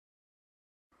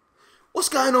What's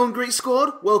going on, Greek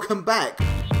Squad? Welcome back.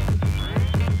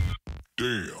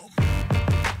 Damn.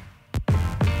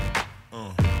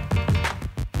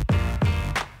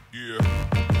 Yeah.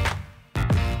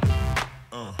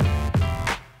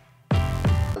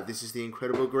 This is the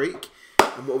Incredible Greek.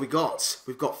 And what have we got?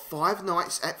 We've got Five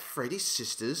Nights at Freddy's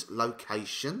Sisters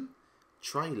location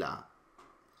trailer.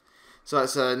 So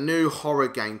it's a new horror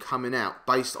game coming out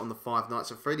based on the Five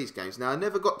Nights at Freddy's games. Now, I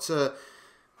never got to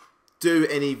do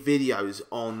any videos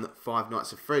on Five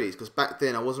Nights at Freddy's because back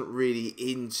then I wasn't really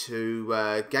into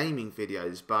gaming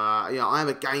videos. But, you know, I am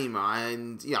a gamer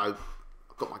and, you know, I've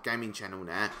got my gaming channel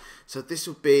now. So this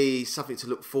will be something to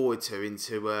look forward to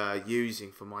into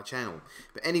using for my channel.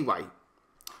 But anyway,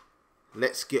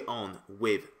 let's get on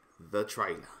with the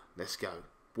trailer. Let's go.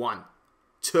 1,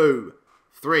 2,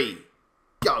 3,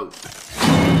 go. Fear.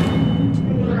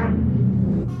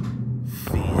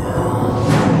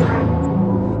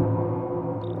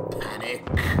 Panic.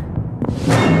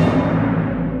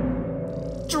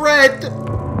 Dread.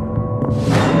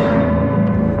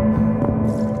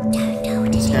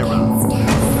 Terror.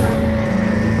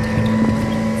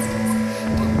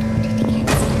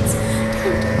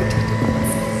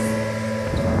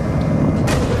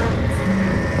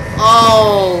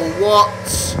 Oh, what?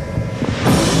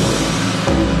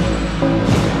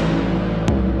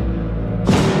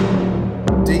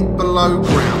 Deep below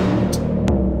ground.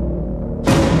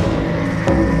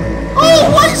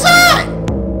 Oh, what is that?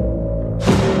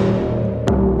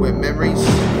 Where memories.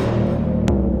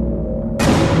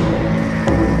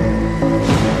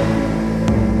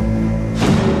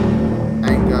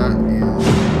 Anger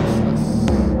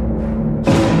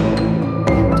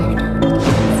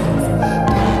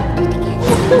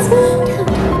is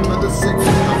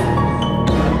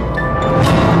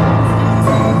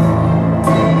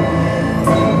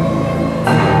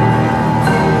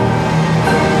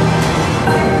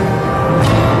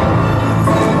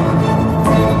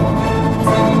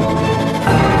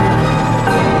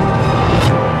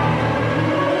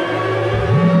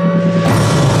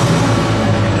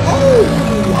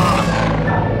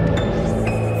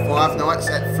Five Nights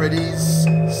at Freddy's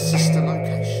sister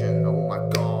location. Oh my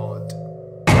god.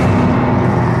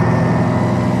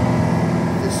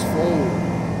 This fall.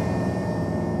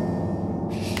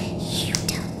 You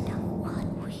don't know what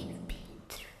we've been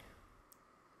through.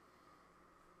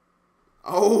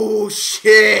 Oh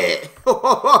shit.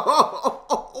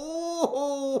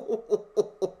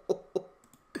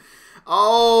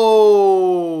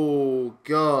 Oh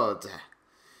god.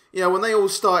 You know, when they all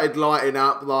started lighting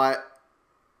up, like,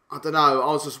 I don't know,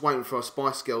 I was just waiting for a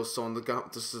Spice Girls song to go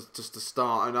just to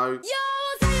start, I know. Yo,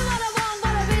 I'll tell you what I want,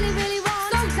 what I really, really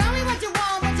want. Don't tell me what you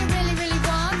want, what you really, really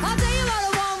want. I'll tell you what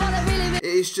I want, what I really, really. It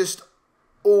is just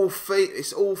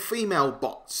it's all female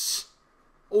bots.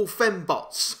 All fem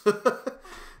bots.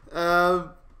 I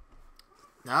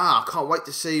can't wait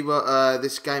to see what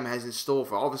this game has in store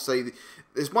for. Obviously,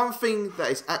 there's one thing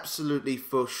that is absolutely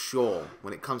for sure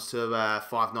when it comes to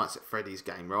Five Nights at Freddy's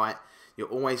game, right? You're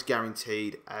always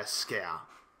guaranteed a scare.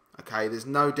 Okay, there's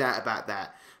no doubt about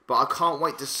that. But I can't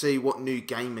wait to see what new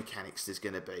game mechanics there's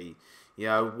going to be. You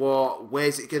know,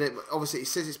 where's it going to... Obviously, it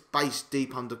says it's based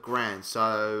deep underground.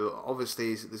 So,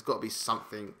 obviously, there's got to be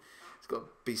something... There's got to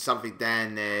be something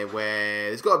down there where...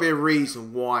 There's got to be a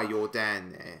reason why you're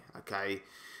down there. Okay?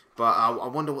 But I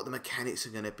wonder what the mechanics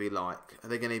are going to be like. Are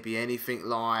they going to be anything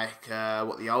like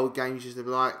what the old games used to be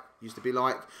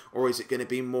like? Or is it going to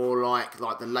be more like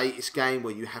the latest game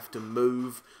where you have to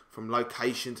move from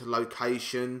location to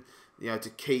location, you know,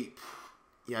 to keep,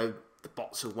 you know, the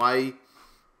bots away?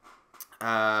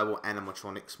 Well,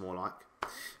 animatronics more like.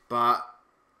 But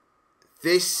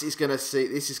this is going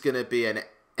to be an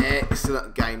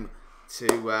excellent game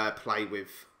to play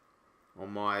with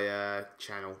on my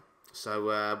channel.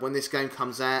 So when this game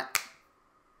comes out,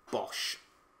 bosh,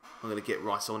 I'm going to get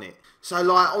right on it. So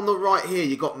like on the right here,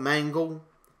 you got Mangle.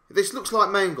 This looks like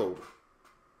Mangle.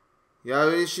 You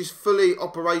know, she's fully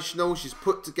operational. She's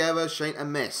put together. She ain't a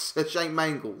mess. She ain't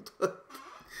mangled.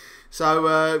 So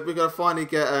we're going to finally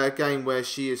get a game where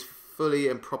she is fully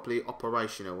and properly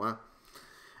operational. Huh?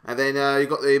 And then you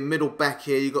got the middle back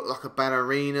here. You got like a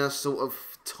ballerina sort of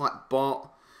type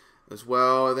bot as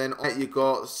well. And then you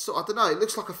got, I don't know, it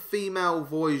looks like a female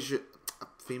version.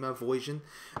 It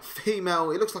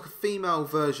looks like a female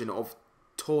version of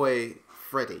Toy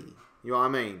Freddy. You know what I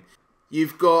mean?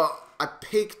 You've got a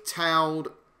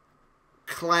pigtailed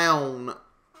clown,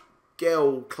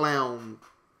 girl clown.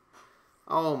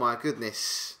 Oh my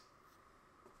goodness.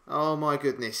 Oh my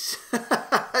goodness.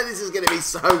 This is going to be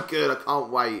so good. I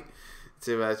can't wait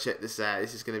to check this out.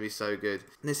 This is going to be so good.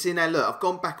 And see now, look, I've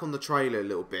gone back on the trailer a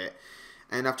little bit.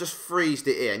 and I've just freezed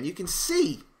it here, and you can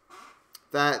see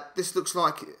that this looks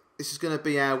like this is going to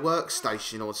be our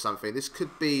workstation or something. This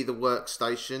could be the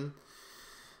workstation.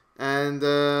 And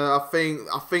I think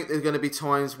there's going to be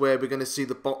times where we're going to see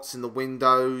the bots in the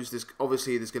windows. There's going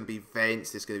to be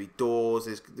vents. There's going to be doors.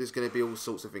 There's going to be all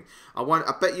sorts of things.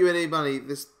 I bet you any money.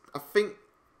 I think,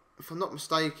 if I'm not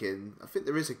mistaken, I think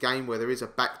there is a game where there is a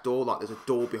back door. Like there's a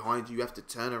door behind you. You have to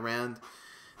turn around.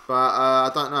 But I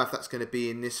don't know if that's going to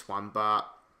be in this one. But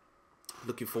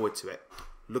looking forward to it.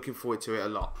 Looking forward to it a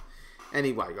lot.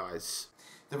 Anyway, guys.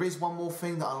 There is one more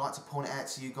thing that I'd like to point out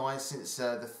to you guys, since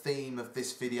the theme of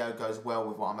this video goes well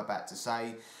with what I'm about to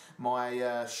say.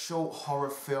 My short horror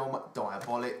film,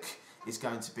 Diabolic, is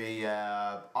going to be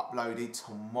uploaded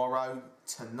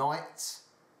tonight.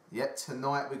 Yep,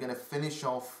 tonight we're going to finish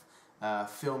off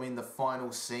filming the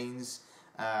final scenes.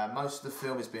 Most of the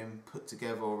film has been put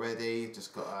together already.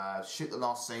 Just got to shoot the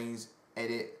last scenes,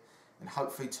 edit, and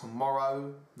hopefully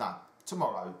tomorrow,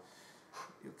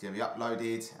 it's going to be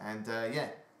uploaded, and yeah,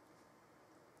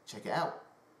 check it out.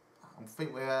 I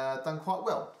think we're done quite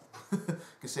well,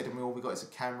 considering all we got is a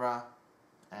camera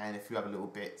and a few other little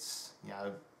bits, you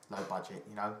know, low budget,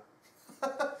 you know.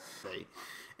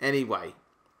 Anyway,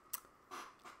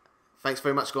 thanks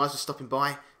very much, guys, for stopping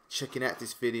by, checking out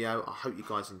this video. I hope you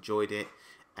guys enjoyed it,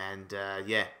 and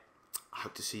yeah, I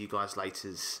hope to see you guys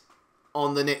later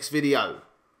on the next video.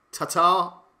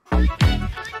 Ta-ta!